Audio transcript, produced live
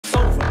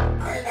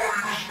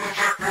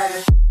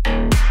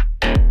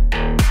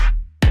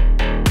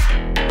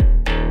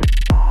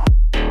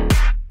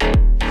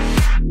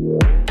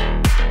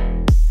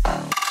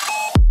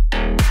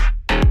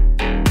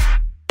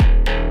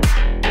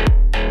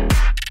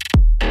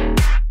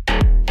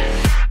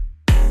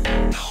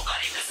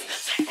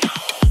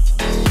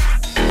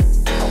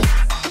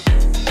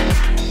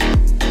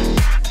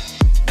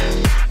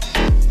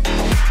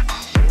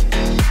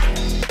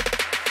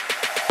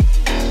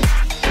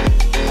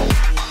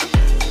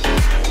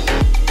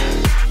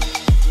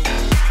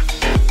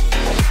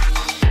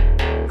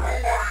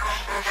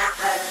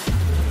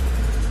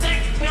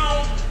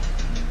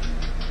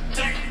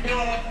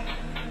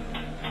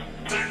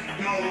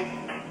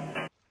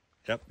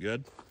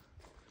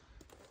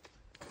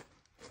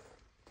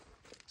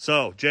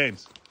So,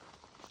 James,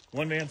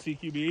 one-man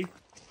CQB,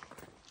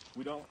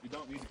 you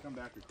don't need to come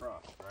back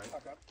across, right?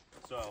 Okay.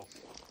 So,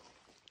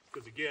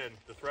 because again,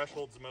 the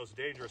threshold's the most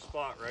dangerous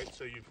spot, right?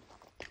 So you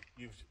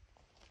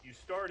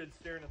started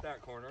staring at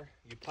that corner,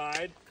 you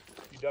pied,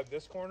 you dug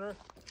this corner,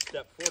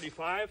 step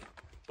 45,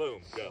 boom,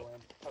 go.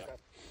 Okay.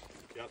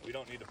 Yep, we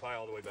don't need to pie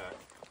all the way back.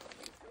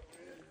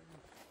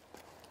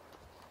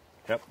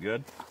 Yep,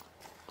 good.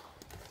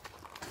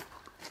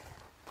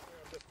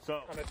 So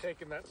kind of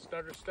taking that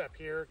stutter step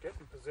here, get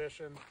in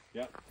position.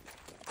 Yep.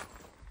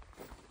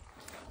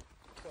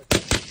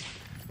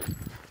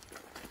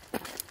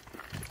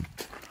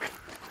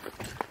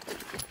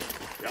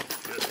 Yep,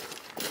 good.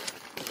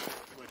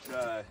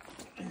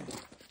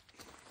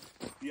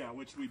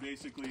 Which we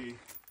basically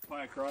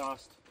pie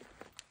across.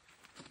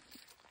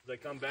 As I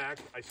come back,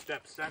 I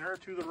step center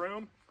to the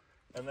room,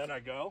 and then I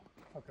go.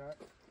 Okay.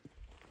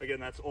 Again,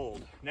 that's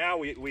old. Now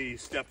we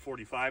step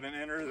 45 and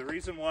enter. The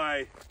reason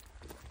why,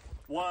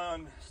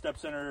 one, step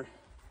center,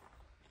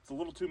 it's a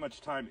little too much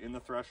time in the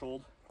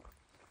threshold,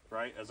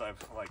 right? As I've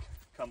like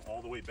come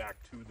all the way back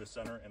to the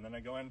center and then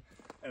I go in.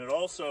 And it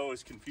also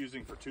is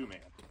confusing for two-man,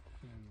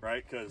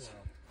 right? Because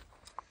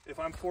if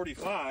I'm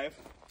 45,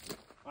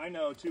 I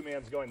know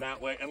two-man's going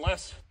that way,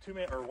 unless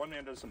two-man or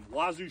one-man does some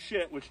wazoo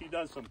shit, which he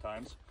does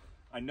sometimes.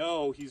 I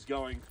know he's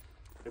going,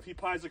 if he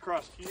pies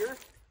across here,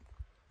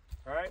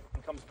 all right,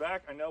 and comes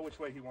back, I know which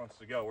way he wants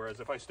to go. Whereas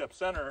if I step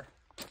center,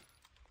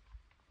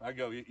 I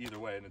go either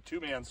way. And the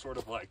two-man's sort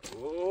of like,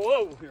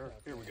 whoa,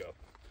 here we go.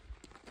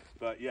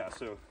 But yeah,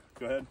 so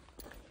go ahead.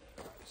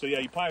 So yeah,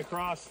 you pie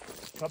across,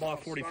 come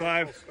off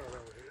 45.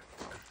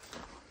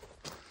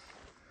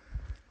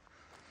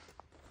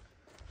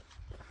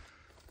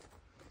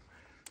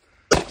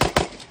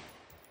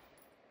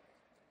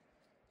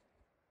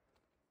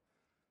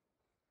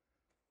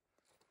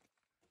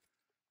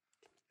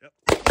 Yep.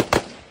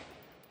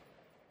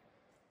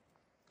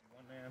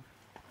 One man.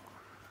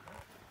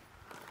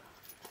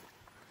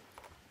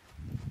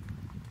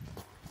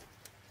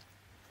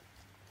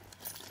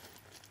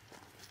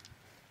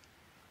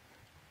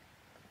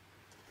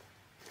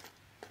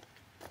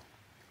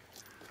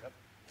 Yep.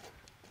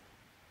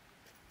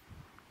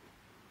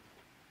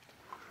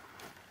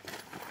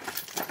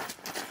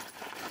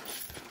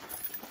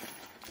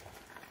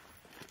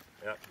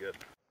 Yep, good.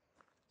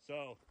 So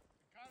it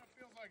kind of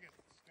feels like it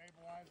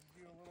stabilizes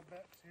you a little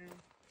bit too.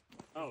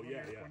 Oh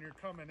yeah, yeah. When you're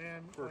coming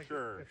in, For like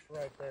sure. it's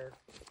right there.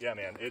 Yeah,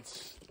 man,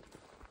 it's,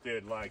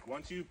 dude, like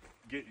once you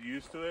get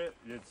used to it,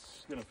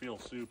 it's gonna feel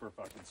super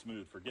fucking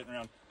smooth for getting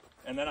around.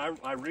 And then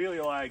I really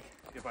like,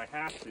 if I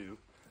have to,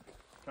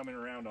 coming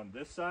around on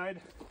this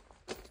side,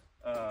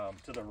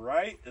 to the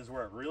right is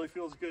where it really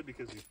feels good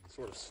because you can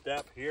sort of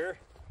step here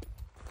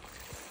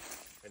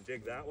and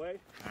dig that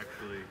way.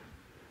 Actually,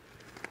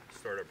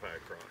 start our pie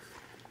across,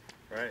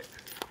 right?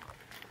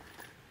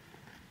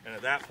 And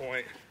at that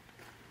point,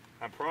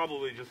 I'm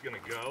probably just gonna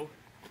go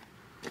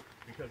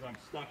because I'm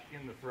stuck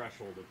in the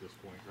threshold at this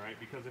point, right?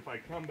 Because if I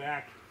come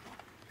back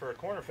for a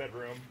corner fed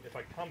room, if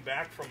I come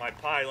back from my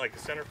pie like a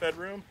center fed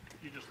room,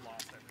 You just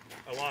lost everything.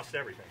 I lost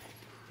everything.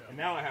 Yeah. And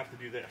now I have to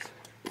do this,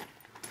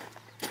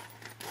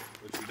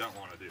 which we don't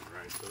want to do,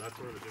 right? So that's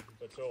sort of a different,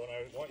 but so when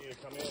I want you to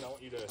come in, I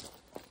want you to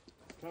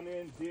come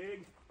in,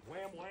 dig,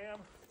 wham, wham,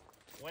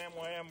 wham,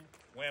 wham,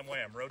 wham,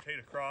 wham, rotate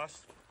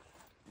across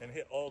and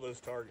hit all those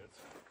targets.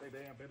 Bam,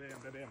 bam, bam,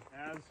 bam, bam,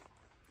 as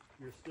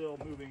you're still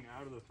moving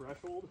out of the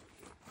threshold.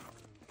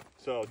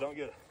 So don't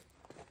get,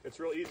 it's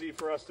real easy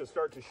for us to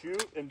start to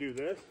shoot and do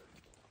this.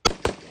 You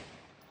want to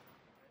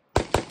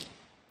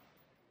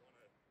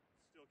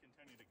still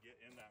continue to get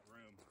in that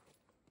room.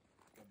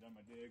 I've done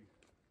my dig.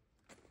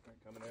 Right,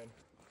 coming in.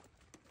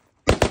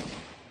 Continue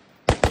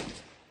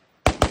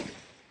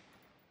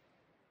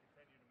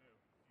to move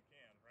if you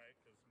can, right?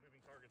 Because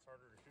moving target's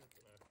harder to shoot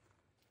than a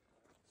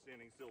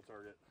standing still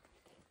target.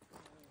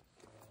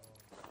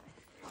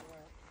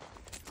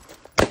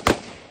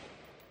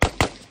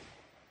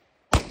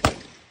 Yeah,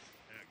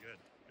 good,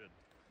 good.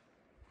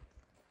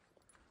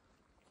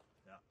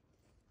 Yeah.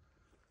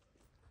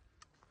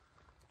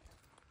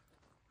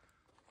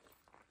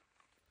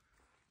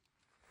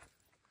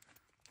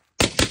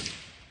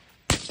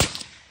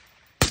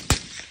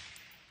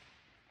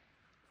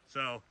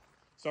 So,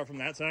 start from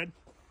that side,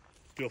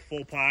 do a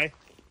full pie,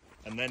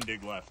 and then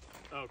dig left.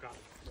 Oh, got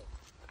it.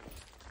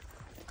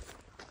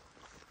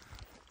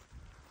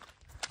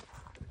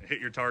 Hit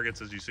your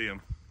targets as you see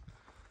them.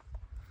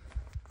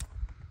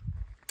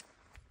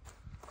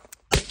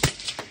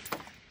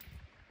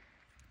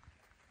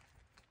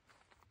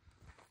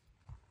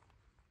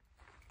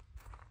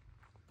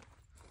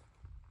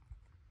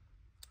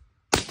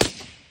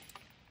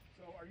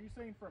 So are you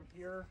saying from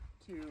here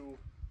to...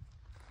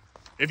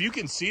 If you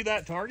can see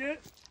that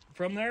target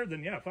from there,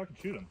 then yeah, fucking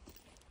shoot him.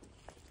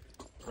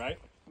 Right?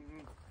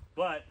 Mm-hmm.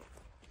 But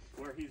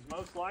where he's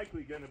most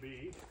likely going to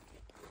be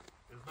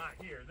is not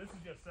here. This is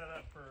just set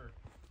up for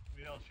to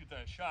be able to shoot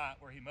that shot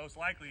where he most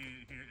likely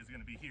is going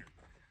to be here.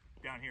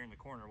 Down here in the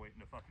corner waiting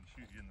to fucking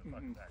shoot you in the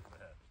fucking back of the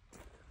head.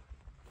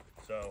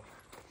 So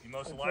you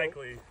most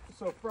likely.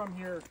 So from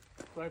here,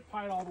 so I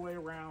pied all the way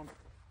around,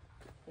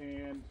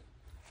 and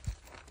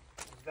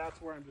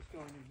that's where I'm just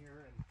going in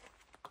here. And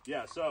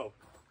Yeah, so,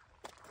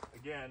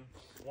 again,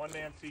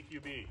 one-man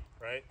CQB,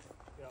 right?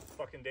 yeah,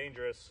 Fucking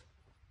dangerous.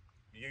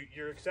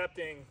 You're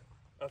accepting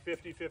a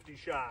 50-50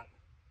 shot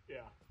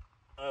yeah,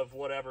 of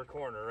whatever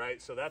corner, right?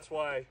 So that's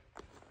why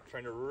I'm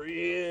trying to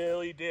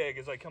really dig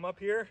as I come up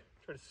here,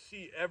 try to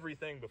see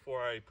everything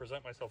before I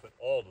present myself at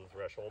all to the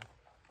threshold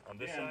on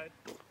this side.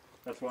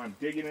 That's why I'm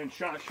digging in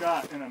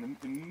shot, and I'm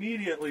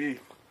immediately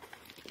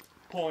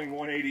pulling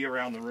 180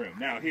 around the room.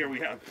 Now here we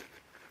have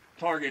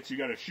targets you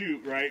got to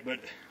shoot, right? But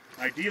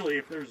ideally,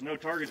 if there's no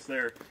targets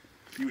there,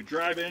 you would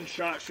drive in,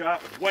 shot,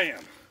 wham,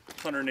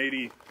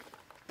 180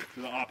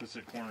 to the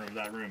opposite corner of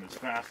that room as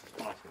fast as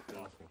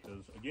possible. Because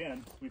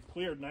again, we've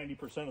cleared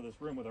 90% of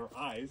this room with our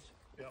eyes.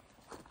 yep,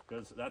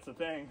 Because that's the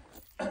thing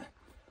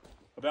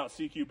about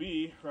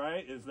CQB,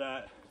 right? Is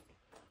that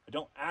I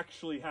don't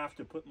actually have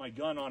to put my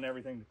gun on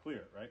everything to clear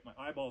it, right? My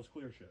eyeballs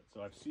clear shit.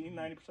 So I've seen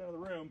 90% of the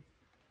room.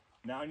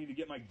 Now I need to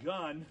get my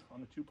gun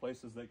on the two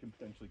places that can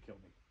potentially kill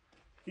me.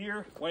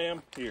 Here,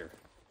 wham, here.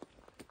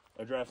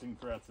 Addressing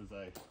threats as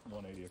I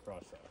 180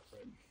 across that,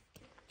 right?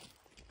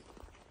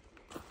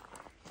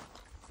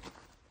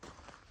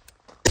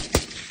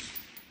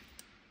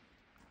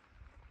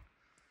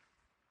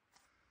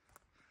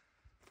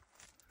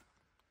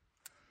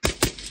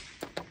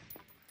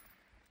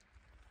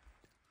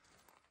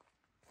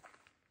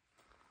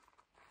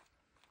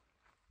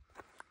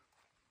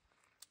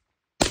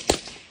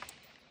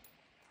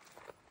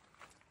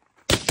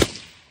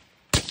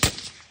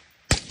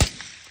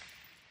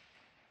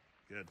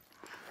 Good.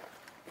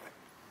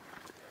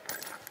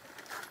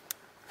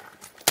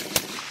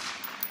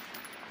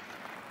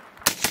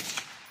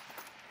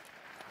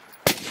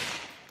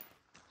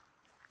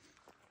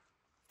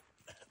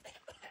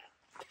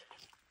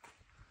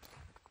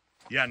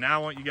 Yeah, now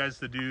I want you guys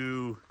to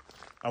do,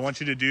 I want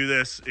you to do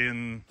this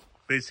in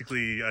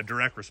basically a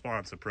direct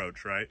response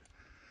approach, right?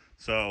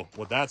 So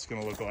what that's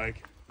gonna look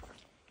like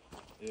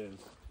is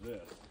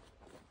this.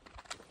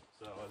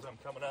 So as I'm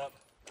coming up,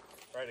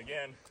 right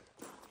again,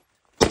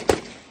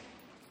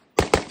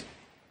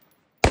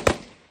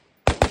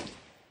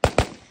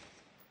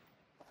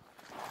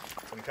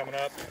 I'm coming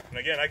up, and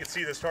again, I can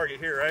see this target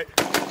here, right?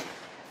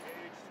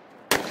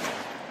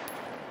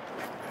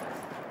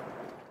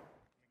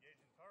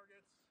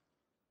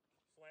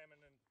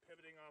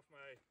 Pivoting off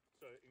my,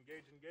 so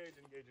engage,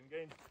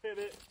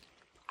 pivot,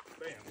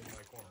 bam, into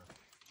my corner.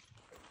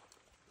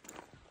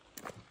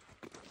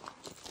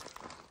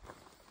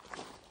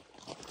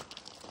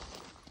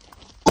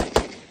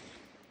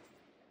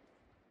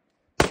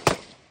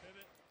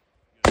 Pivot,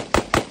 good.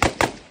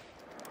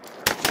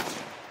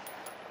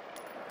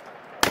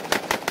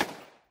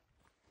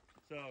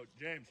 So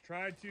James,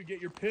 try to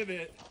get your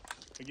pivot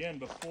again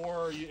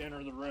before you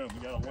enter the room.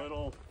 You got a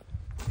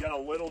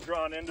little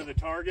drawn into the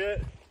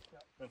target.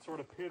 And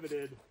sort of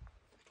pivoted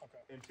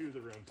into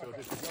the room. So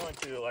if you're going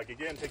to, like,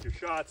 again, take your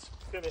shots,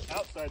 pivot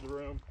outside the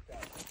room,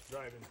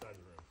 drive inside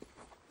the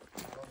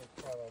room. let me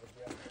try that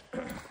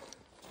again.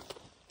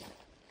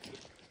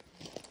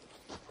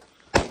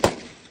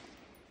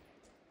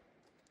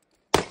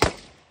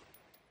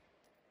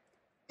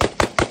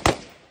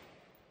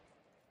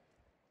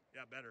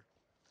 Yeah, better.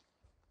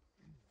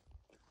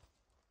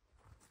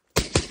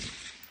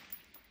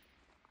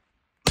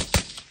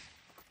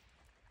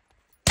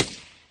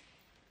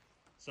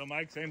 So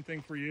Mike, same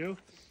thing for you.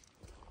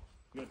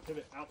 You gotta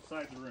pivot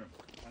outside the room.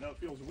 I know it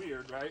feels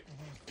weird, right?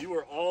 Mm-hmm. You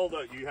were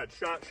you had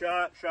shot.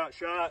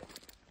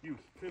 You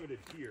pivoted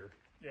here.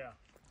 Yeah,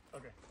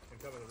 okay. And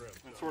come in the room.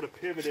 And sort of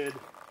pivoted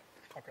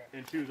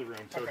into the room.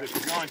 So Okay. if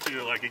you're going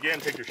to, like, again,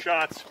 take your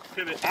shots,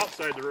 pivot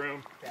outside the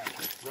room,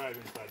 drive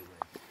inside the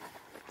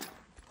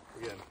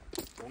room. Again,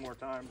 one more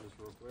time, just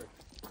real quick.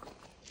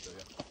 So,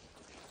 yeah.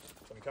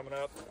 So I'm coming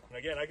up, and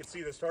again, I can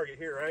see this target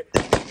here, right?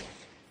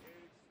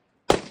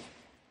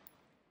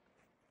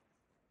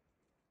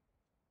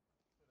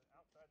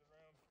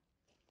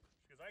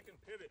 I can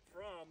pivot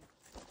from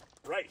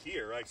right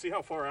here, right? See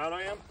how far out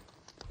I am?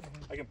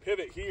 I can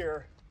pivot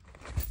here,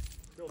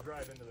 still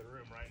drive into the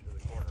room, right into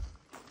the corner.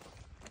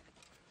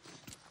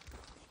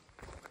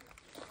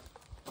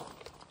 All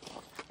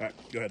right,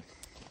 go ahead.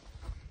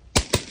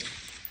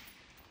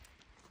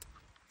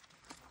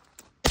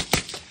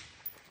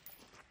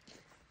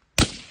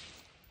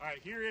 All right,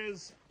 here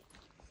is,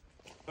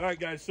 all right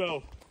guys,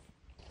 so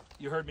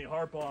you heard me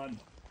harp on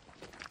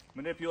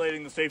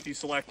manipulating the safety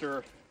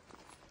selector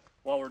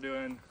while we're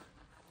doing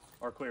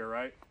our clear,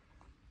 right?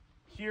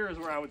 Here is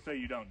where I would say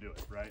you don't do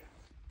it, right?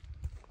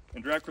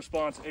 In direct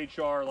response,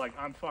 HR, like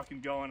I'm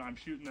fucking going, I'm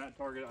shooting that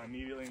target, I'm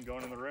immediately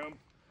going in the room.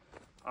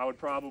 I would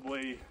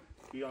probably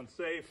be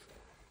unsafe,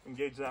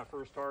 engage that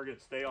first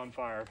target, stay on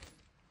fire,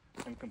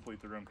 and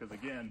complete the room. Because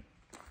again,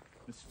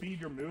 the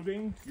speed you're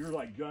moving, you're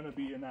like gonna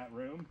be in that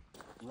room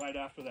right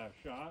after that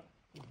shot.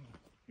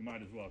 You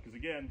might as well, because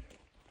again,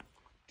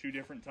 two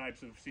different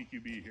types of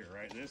CQB here,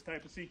 right? This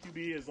type of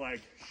CQB is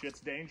like, shit's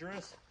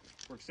dangerous.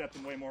 We're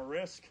accepting way more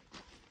risk.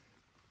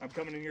 I'm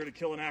coming in here to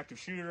kill an active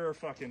shooter or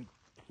fucking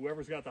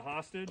whoever's got the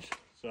hostage.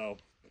 So,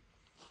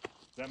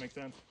 does that make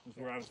sense? This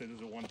is where I would say this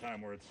is one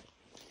time where it's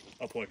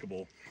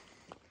applicable.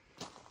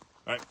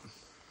 All right.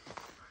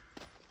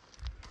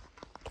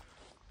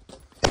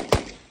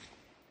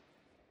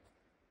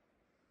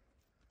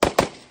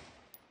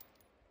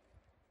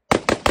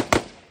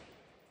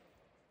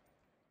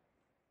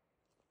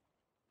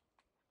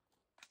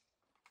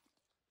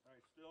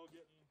 Still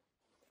getting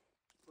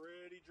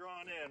pretty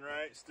drawn in,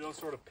 right? Still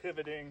sort of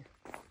pivoting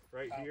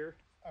right here.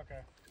 Okay.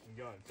 And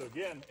going. So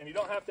again, and you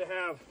don't have to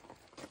have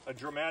a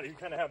dramatic, you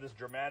kind of have this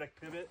dramatic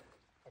pivot.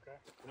 Okay.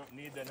 You don't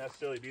need to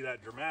necessarily be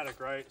that dramatic,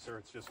 right? So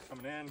it's just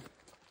coming in,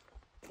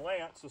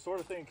 plant. So sort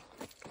of think,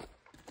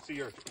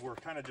 see, we're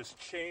kind of just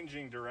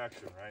changing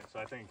direction, right? So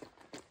I think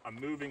I'm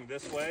moving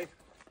this way,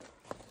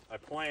 I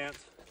plant,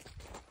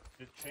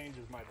 it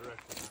changes my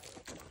direction.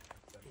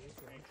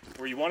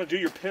 Where you want to do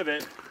your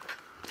pivot,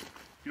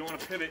 you don't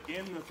want to pivot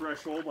in the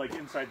threshold like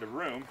inside the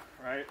room,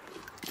 right?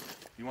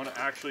 You want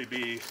to actually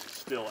be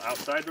still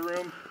outside the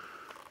room.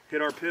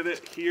 Hit our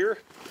pivot here,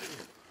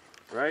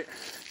 right?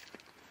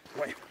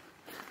 Wait,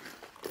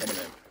 coming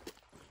in.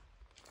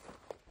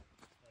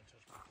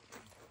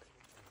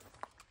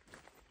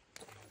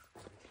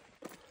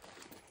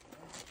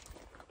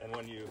 And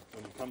when you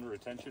come to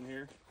retention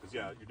here, because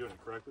yeah, you're doing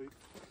it correctly,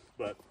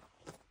 but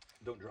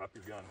don't drop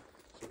your gun.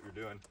 That's what you're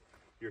doing.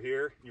 You're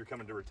here, you're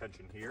coming to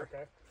retention here.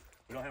 Okay.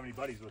 We don't have any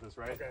buddies with us,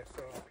 right? Okay,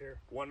 so up here.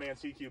 One-man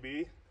CQB.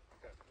 Okay.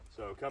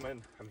 So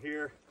coming, I'm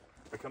here,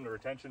 I come to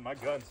retention, my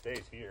gun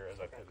stays here as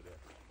I pivot in.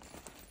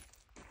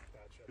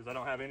 Gotcha. Because I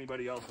don't have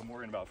anybody else I'm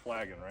worrying about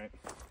flagging, right?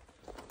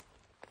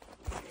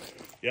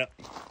 Yep.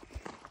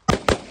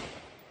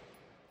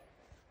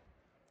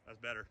 That's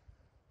better.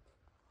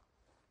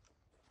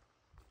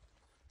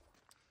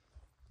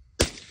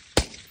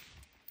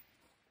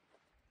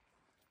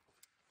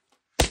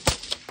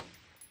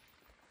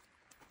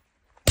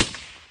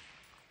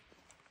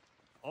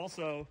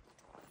 Also,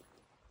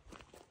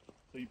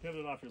 so you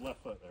pivoted off your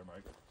left foot there,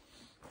 Mike.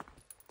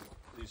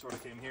 So you sort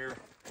of came here,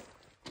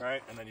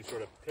 right? And then you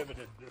sort of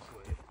pivoted this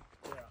way.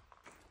 Yeah.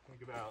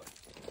 Think about,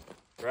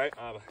 right?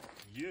 I'm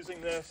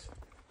using this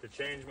to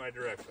change my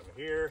direction.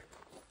 Here,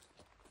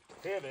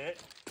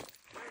 pivot,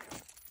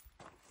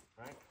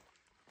 right?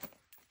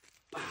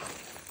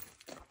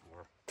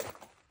 Or,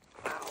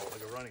 ow,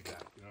 like a running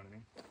back, you know what I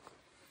mean?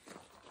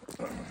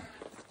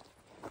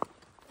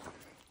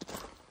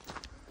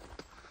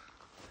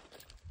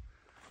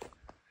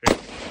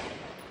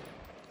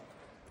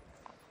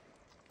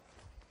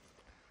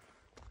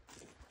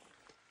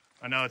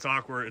 I know it's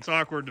awkward. It's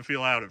awkward to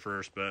feel out at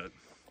first, but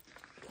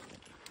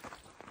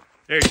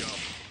there you go.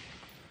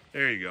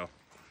 There you go.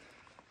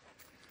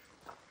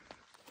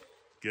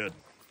 Good.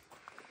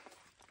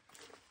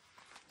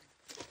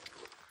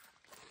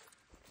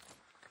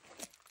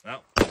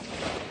 Well, see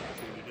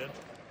what you did?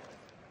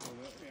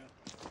 Yeah.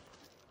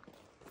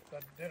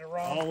 That did it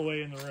wrong? All the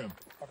way in the room.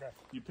 Okay.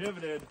 You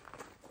pivoted.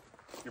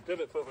 Your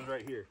pivot foot was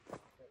right here.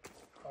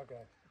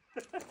 Okay.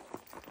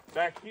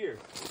 Back here.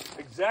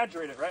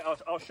 Exaggerate it, right?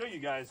 I'll show you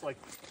guys. Like,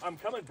 I'm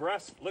coming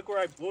breast. Look where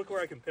I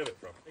can pivot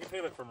from. I can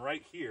pivot from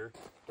right here,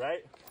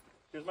 right?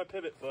 Here's my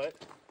pivot foot.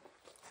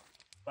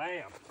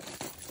 Bam.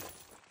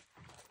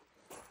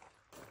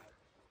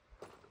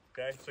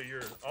 Okay, so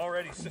you're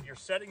already you're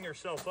setting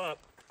yourself up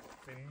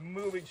and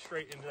moving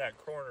straight into that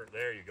corner.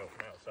 There you go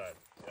from outside.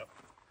 Yep.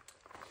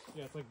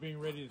 Yeah, it's like being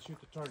ready to shoot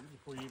the target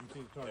before you even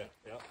see the target.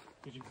 Yep.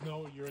 Because you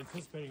know you're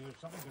anticipating there's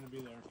something going to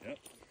be there. Yep.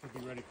 So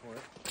be ready for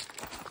it.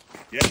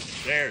 Yep.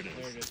 There it is.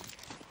 There it is.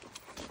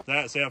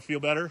 That say I feel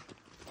better?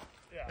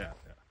 Yeah. Yeah.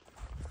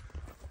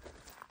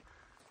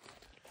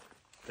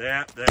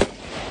 That. Yeah,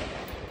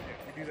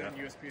 we do that in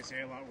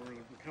USPSA a lot where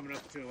we're coming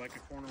up to like a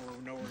corner where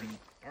we know where the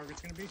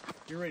target's going to be.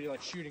 You're ready,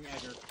 like shooting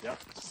as you're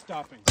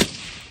stopping.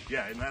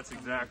 Yeah, and that's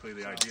exactly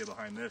the idea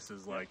behind this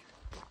is like,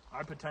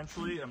 I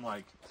potentially am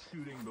like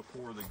shooting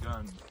before the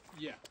gun.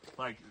 Yeah.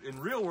 Like in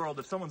real world,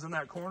 if someone's in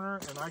that corner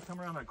and I come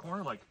around that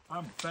corner, like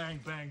I'm bang,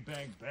 bang,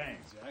 bang, bang.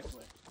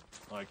 Exactly.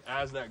 Like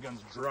as that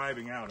gun's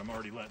driving out, I'm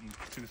already letting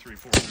 2, 3,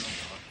 4 rounds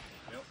off.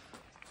 Yep.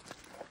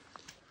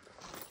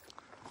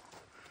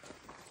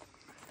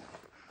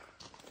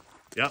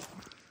 Yep.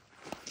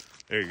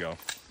 There you go.